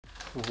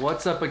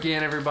What's up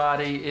again,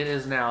 everybody? It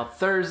is now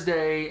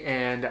Thursday,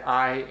 and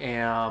I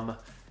am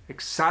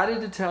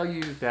excited to tell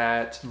you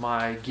that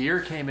my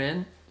gear came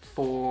in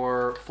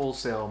for Full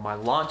Sail, my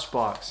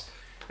Launchbox.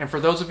 And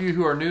for those of you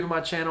who are new to my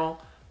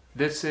channel,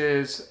 this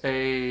is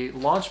a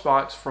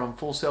Launchbox from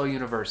Full Sail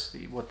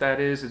University. What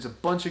that is a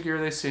bunch of gear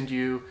they send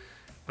you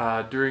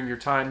during your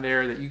time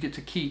there that you get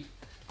to keep,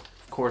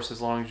 of course, as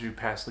long as you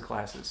pass the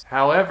classes.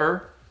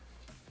 However,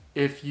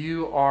 if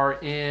you are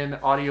in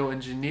audio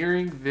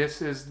engineering,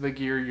 this is the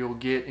gear you'll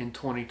get in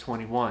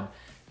 2021.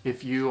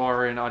 If you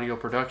are in audio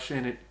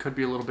production, it could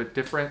be a little bit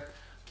different.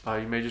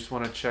 You may just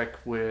want to check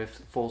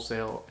with Full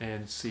Sail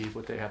and see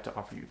what they have to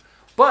offer you.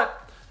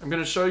 But I'm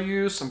going to show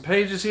you some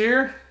pages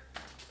here.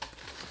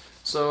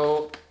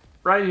 So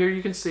right here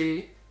you can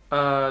see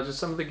just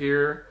some of the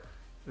gear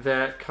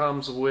that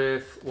comes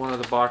with one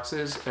of the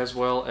boxes, as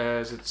well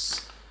as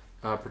its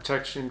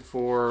protection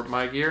for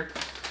my gear.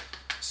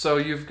 So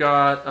you've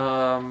got,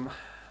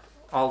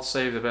 I'll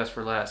save the best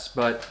for last,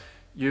 but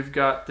you've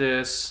got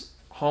this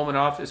home and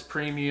office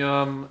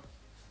premium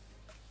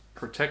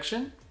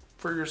protection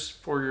for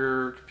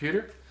your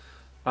computer.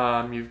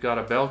 You've got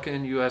a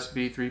Belkin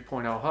USB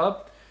 3.0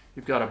 hub.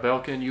 You've got a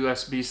Belkin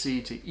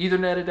USB-C to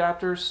Ethernet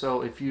adapter.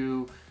 So if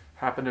you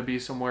happen to be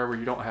somewhere where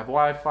you don't have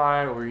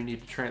Wi-Fi or you need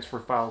to transfer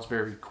files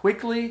very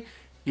quickly,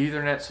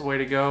 Ethernet's the way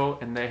to go,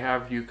 and they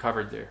have you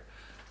covered there.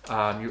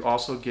 You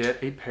also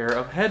get a pair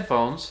of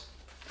headphones.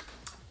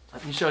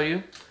 Let me show you.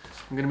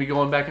 I'm going to be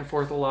going back and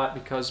forth a lot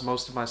because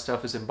most of my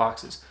stuff is in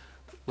boxes.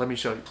 Let me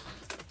show you.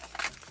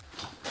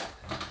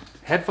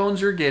 Headphones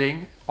you're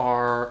getting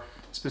are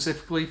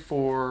specifically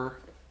for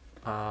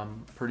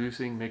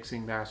producing,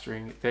 mixing,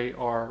 mastering. They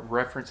are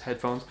reference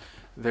headphones.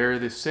 They're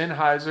the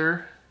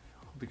Sennheiser,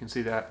 hope you can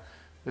see that,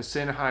 the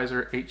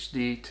Sennheiser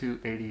HD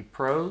 280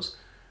 Pros.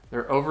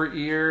 They're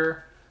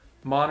over-ear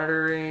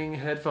monitoring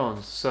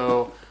headphones.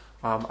 So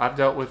I've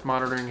dealt with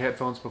monitoring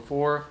headphones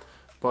before,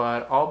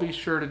 but I'll be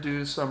sure to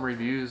do some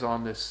reviews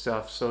on this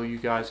stuff so you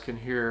guys can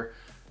hear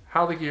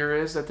how the gear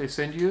is that they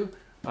send you,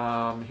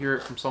 hear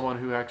it from someone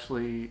who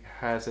actually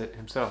has it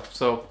himself.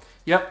 So,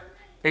 yep,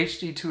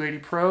 HD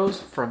 280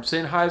 Pros from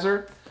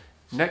Sennheiser.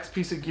 Next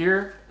piece of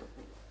gear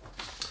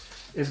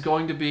is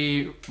going to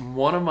be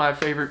one of my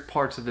favorite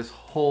parts of this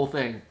whole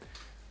thing.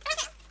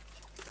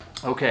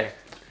 Okay,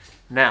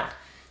 now,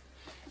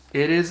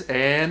 it is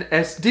an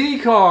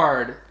SD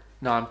card.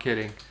 No, I'm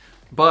kidding.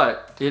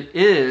 But it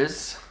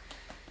is...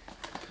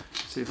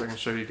 see if I can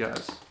show you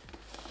guys.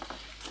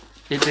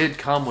 It did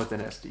come with an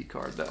SD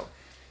card though,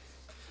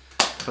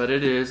 but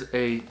it is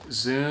a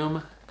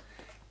Zoom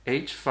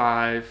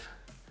H5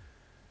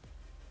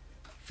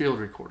 field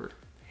recorder,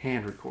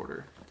 hand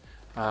recorder.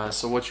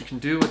 So what you can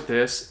do with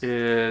this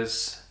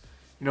is,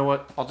 you know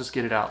what, I'll just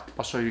get it out.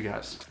 I'll show you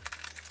guys.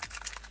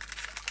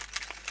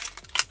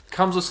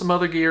 Comes with some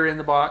other gear in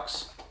the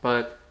box,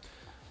 but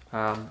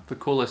the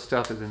coolest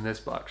stuff is in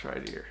this box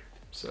right here.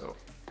 So,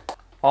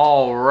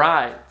 all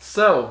right,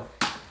 so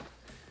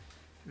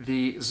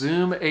the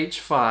Zoom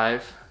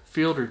H5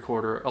 field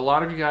recorder. A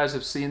lot of you guys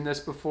have seen this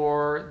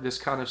before, this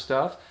kind of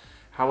stuff.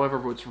 However,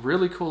 what's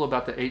really cool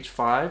about the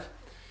H5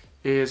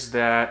 is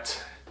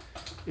that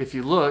if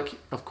you look,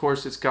 of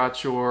course, it's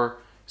got your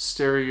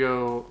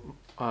stereo,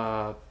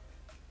 let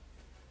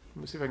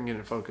me see if I can get it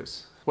in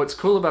focus. What's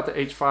cool about the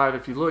H5,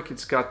 if you look,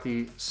 it's got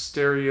the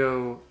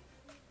stereo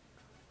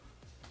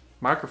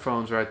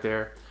microphones right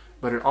there,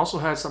 but it also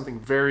has something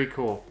very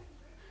cool.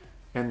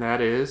 And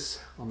that is,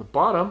 on the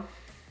bottom,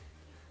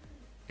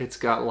 it's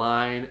got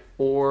line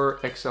or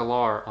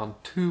XLR on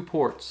 2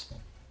 ports.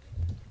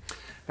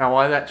 Now,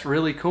 why that's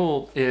really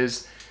cool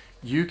is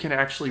you can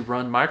actually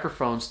run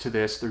microphones to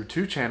this through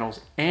 2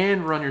 channels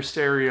and run your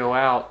stereo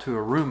out to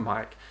a room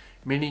mic,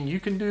 meaning you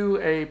can do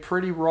a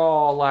pretty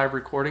raw live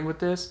recording with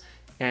this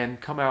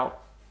and come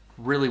out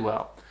really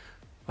well.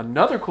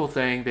 Another cool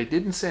thing they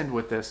didn't send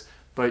with this,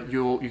 but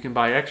you can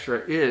buy extra,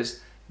 is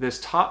this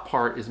top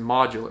part is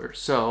modular.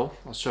 So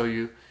I'll show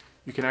you.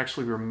 You can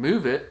actually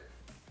remove it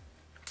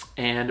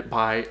and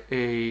buy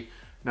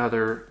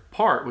another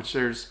part, which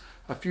there's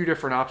a few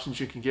different options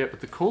you can get,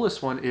 but the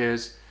coolest one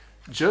is,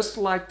 just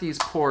like these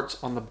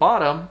ports on the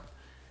bottom,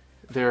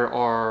 there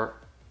are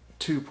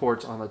 2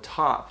 ports on the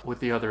top with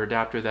the other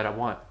adapter that I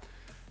want.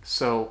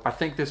 So I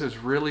think this is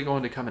really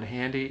going to come in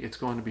handy. It's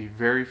going to be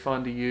very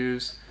fun to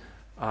use,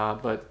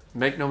 but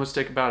make no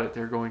mistake about it,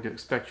 they're going to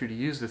expect you to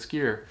use this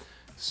gear.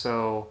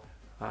 So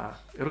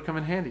it'll come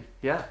in handy,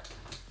 yeah.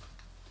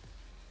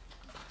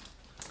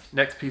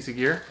 Next piece of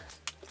gear.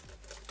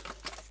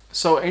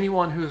 So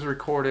anyone who's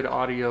recorded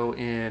audio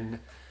in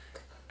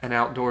an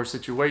outdoor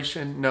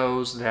situation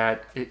knows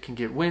that it can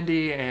get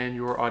windy and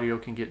your audio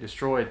can get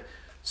destroyed.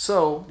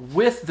 So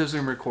with the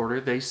Zoom recorder,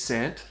 they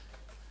sent,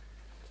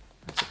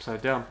 that's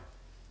upside down.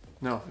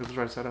 No, it was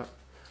right side up.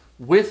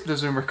 With the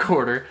Zoom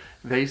recorder,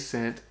 they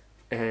sent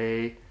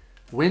a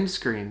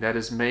windscreen that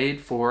is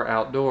made for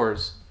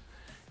outdoors.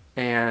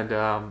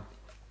 And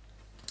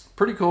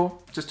pretty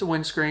cool, just a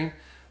windscreen,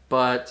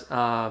 but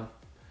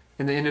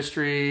In the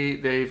industry,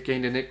 they've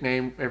gained a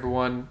nickname.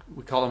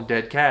 We call them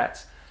dead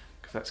cats,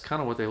 because that's kind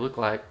of what they look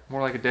like.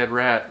 More like a dead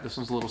rat. This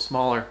one's a little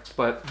smaller.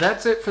 But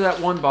that's it for that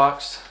one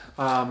box,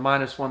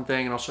 minus one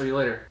thing, and I'll show you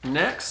later.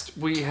 Next,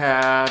 we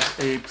have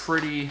a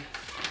pretty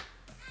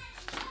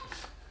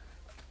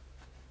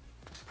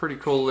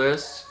cool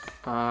list.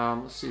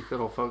 Let's see if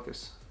it'll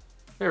focus.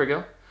 There we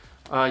go.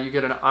 You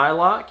get an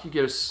iLock, you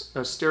get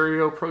a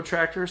stereo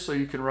protractor, so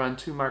you can run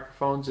 2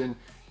 microphones in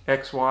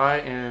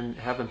XY and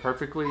have them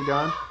perfectly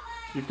done.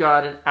 You've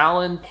got an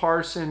Alan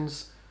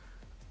Parsons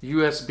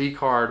USB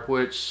card,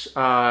 which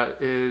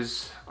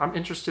I'm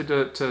interested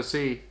to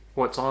see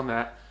what's on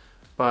that,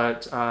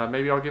 but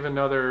maybe I'll give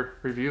another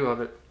review of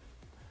it.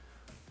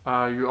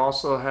 You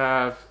also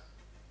have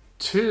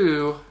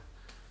 2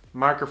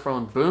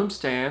 microphone boom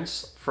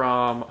stands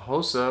from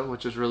Hosa,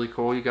 which is really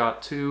cool. You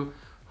got 2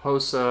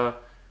 Hosa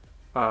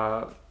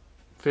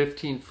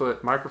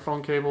 15-foot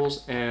microphone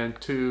cables and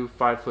 2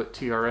 5-foot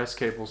TRS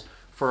cables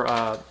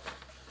for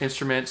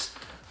instruments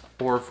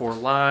or for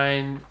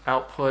line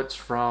outputs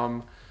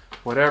from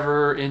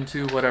whatever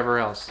into whatever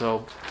else.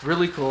 So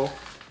really cool.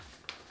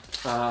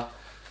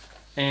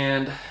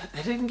 And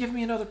they didn't give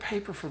me another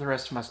paper for the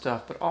rest of my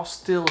stuff, but I'll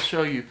still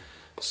show you.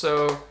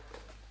 So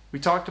we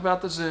talked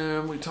about the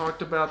Zoom, we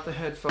talked about the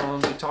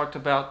headphones, we talked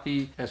about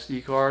the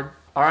SD card.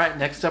 All right,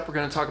 next up we're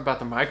going to talk about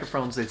the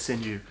microphones they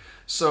send you.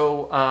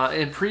 So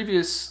in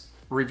previous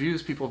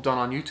reviews people have done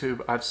on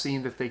YouTube, I've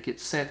seen that they get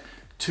sent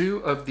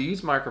 2 of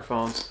these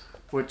microphones,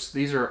 which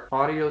these are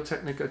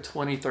Audio-Technica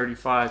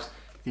 2035s.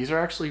 These are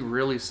actually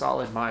really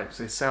solid mics.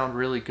 They sound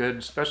really good,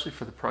 especially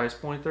for the price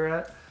point they're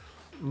at.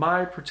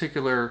 My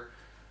particular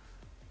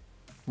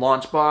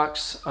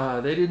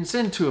Launchbox, they didn't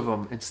send 2 of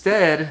them.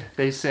 Instead,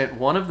 they sent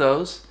 1 of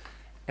those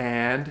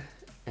and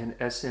an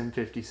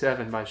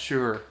SM57 by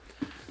Shure,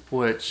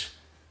 which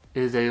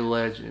is a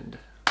legend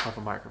of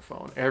a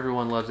microphone.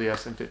 Everyone loves the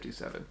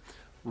SM57.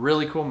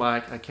 Really cool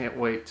mic. I can't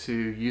wait to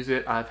use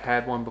it. I've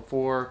had one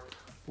before,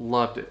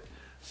 loved it.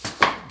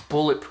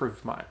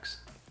 Bulletproof mics.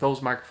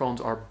 Those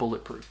microphones are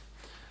bulletproof.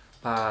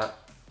 Hold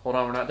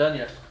on, we're not done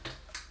yet.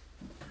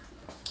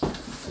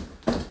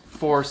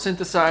 For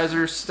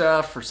synthesizer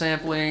stuff, for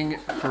sampling,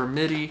 for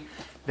MIDI,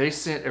 they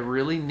sent a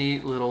really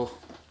neat little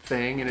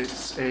thing, and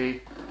it's a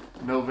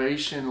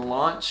Novation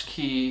Launch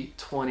Key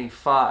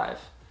 25.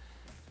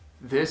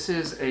 This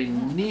is a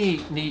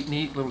neat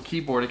little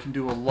keyboard. It can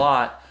do a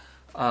lot,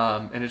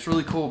 and it's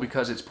really cool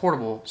because it's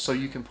portable, so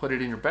you can put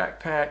it in your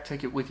backpack,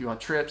 take it with you on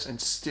trips, and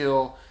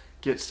still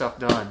get stuff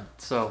done.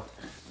 So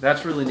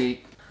that's really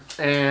neat.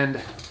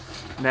 And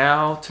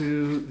now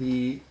to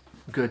the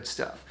good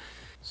stuff.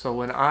 So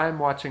when I'm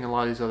watching a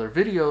lot of these other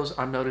videos,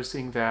 I'm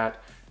noticing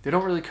that they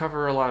don't really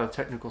cover a lot of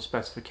technical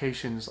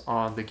specifications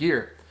on the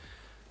gear.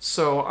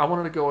 So I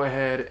wanted to go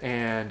ahead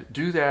and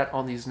do that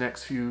on these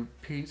next few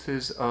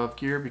pieces of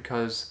gear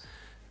because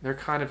they're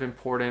kind of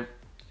important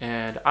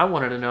and I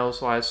wanted to know,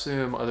 so I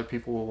assume other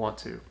people will want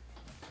to.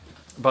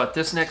 But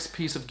this next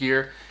piece of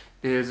gear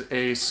is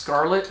a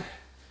Scarlett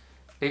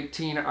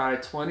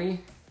 18i20,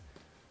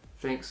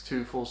 thanks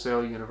to Full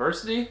Sail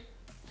University.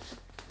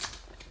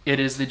 It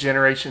is the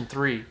Generation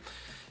 3.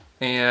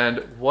 And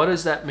what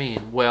does that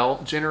mean?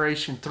 Well,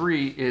 Generation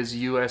 3 is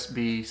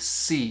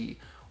USB-C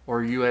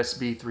or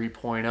USB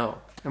 3.0.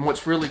 And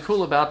what's really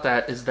cool about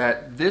that is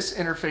that this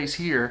interface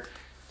here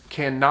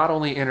can not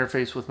only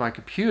interface with my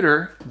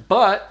computer,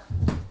 but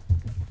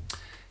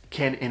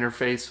can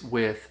interface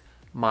with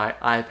my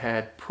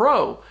iPad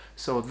Pro.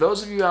 So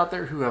those of you out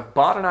there who have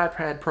bought an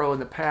iPad Pro in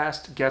the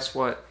past, guess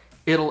what?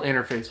 It'll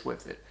interface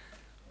with it.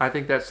 I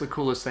think that's the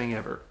coolest thing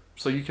ever.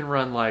 So you can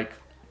run like,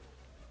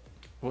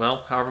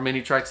 well, however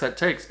many tracks that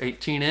takes,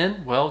 18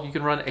 in, well, you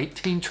can run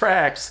 18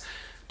 tracks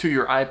to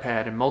your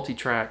iPad and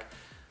multi-track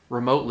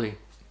remotely.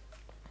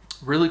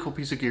 Really cool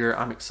piece of gear.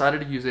 I'm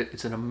excited to use it.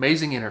 It's an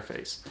amazing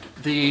interface.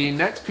 The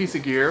next piece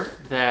of gear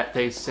that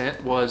they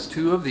sent was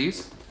 2 of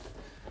these.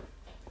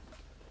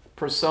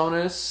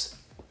 PreSonus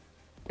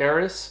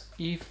Eris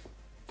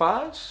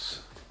E5s?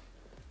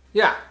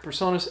 Yeah,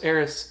 PreSonus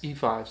Eris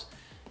E5s.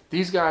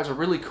 These guys are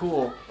really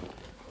cool.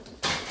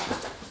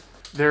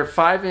 They're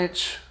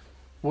 5-inch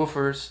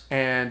woofers,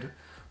 and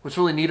what's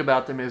really neat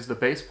about them is the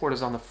bass port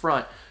is on the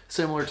front,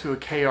 similar to a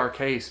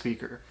KRK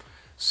speaker.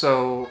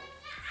 So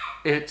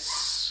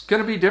it's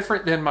going to be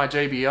different than my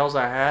JBLs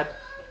I had,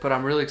 but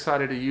I'm really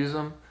excited to use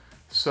them.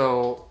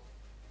 So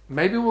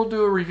maybe we'll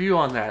do a review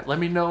on that. Let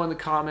me know in the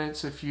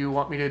comments if you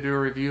want me to do a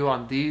review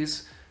on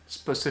these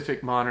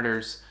specific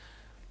monitors.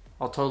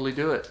 I'll totally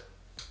do it.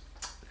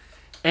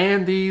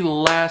 And the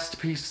last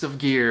piece of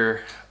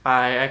gear,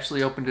 I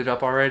actually opened it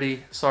up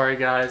already. Sorry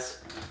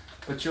guys,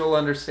 but you'll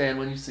understand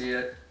when you see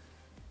it.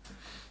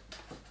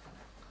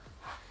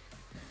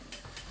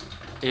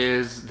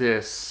 Is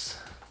this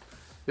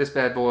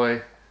bad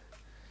boy.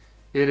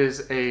 It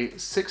is a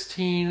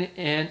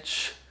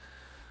 16-inch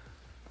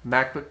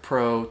MacBook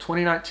Pro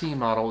 2019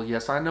 model.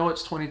 Yes, I know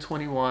it's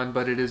 2021,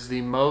 but it is the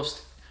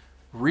most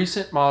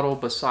recent model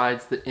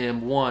besides the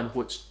M1,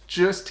 which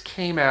just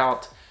came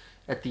out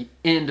at the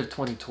end of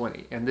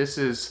 2020. And this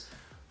is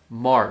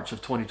March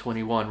of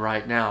 2021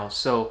 right now.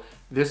 So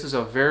this is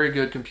a very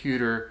good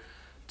computer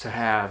to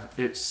have.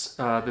 It's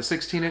the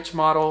 16-inch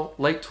model,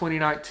 late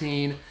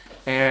 2019,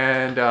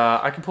 and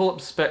I can pull up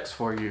the specs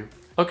for you.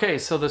 Okay,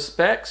 so the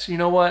specs, you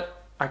know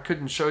what? I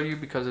couldn't show you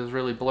because it was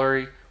really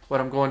blurry. What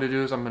I'm going to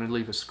do is I'm going to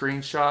leave a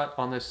screenshot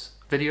on this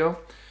video.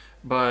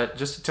 But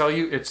just to tell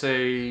you, it's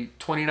a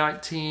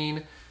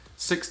 2019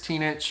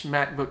 16-inch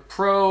MacBook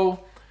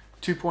Pro,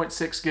 2.6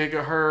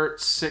 gigahertz,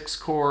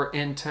 6-core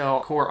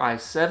Intel Core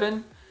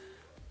i7.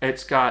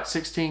 It's got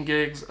 16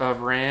 gigs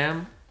of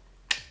RAM,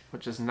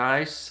 which is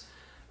nice.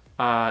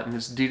 And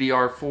it's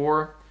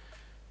DDR4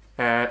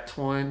 at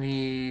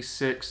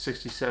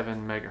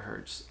 2667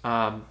 megahertz.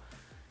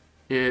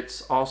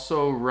 It's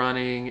also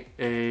running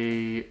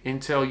a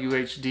Intel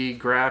UHD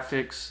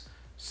graphics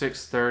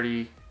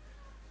 630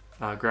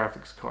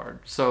 graphics card.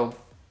 So,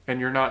 and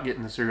you're not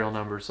getting the serial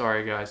number,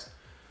 sorry guys.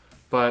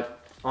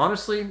 But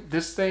honestly,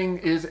 this thing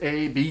is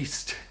a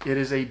beast. It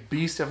is a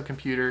beast of a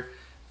computer.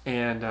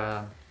 And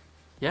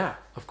yeah,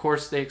 of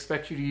course they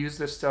expect you to use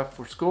this stuff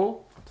for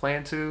school. I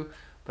plan to,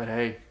 but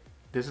hey,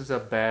 this is a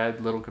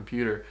bad little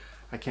computer.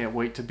 I can't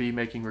wait to be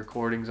making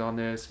recordings on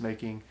this,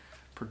 making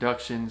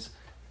productions,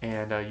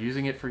 and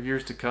using it for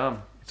years to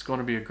come. It's going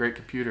to be a great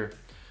computer.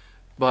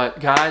 But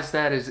guys,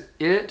 that is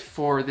it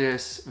for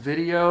this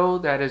video.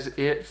 That is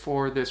it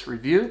for this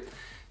review.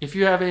 If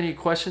you have any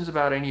questions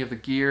about any of the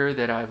gear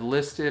that I've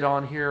listed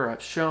on here or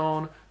I've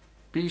shown,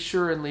 be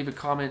sure and leave a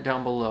comment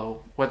down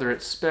below. Whether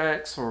it's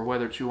specs or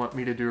whether it's you want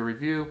me to do a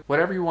review,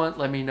 whatever you want,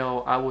 let me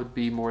know. I would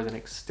be more than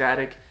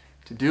ecstatic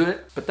to do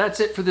it. But that's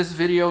it for this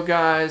video,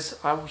 guys.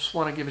 I just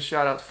want to give a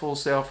shout out to Full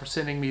Sail for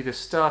sending me this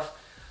stuff.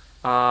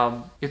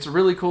 It's a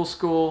really cool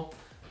school.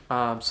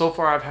 So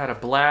far I've had a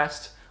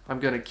blast. I'm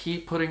going to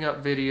keep putting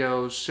up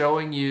videos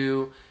showing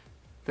you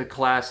the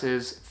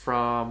classes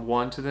from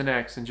one to the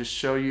next and just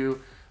show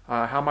you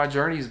how my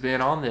journey's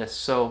been on this.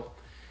 So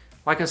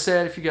like I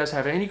said, if you guys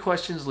have any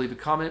questions, leave a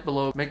comment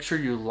below. Make sure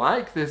you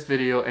like this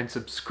video and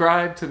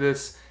subscribe to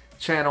this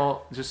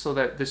channel just so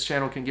that this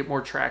channel can get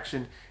more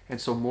traction and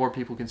so more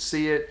people can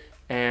see it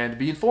and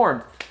be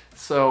informed.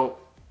 So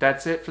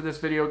that's it for this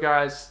video,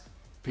 guys.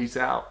 Peace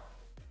out.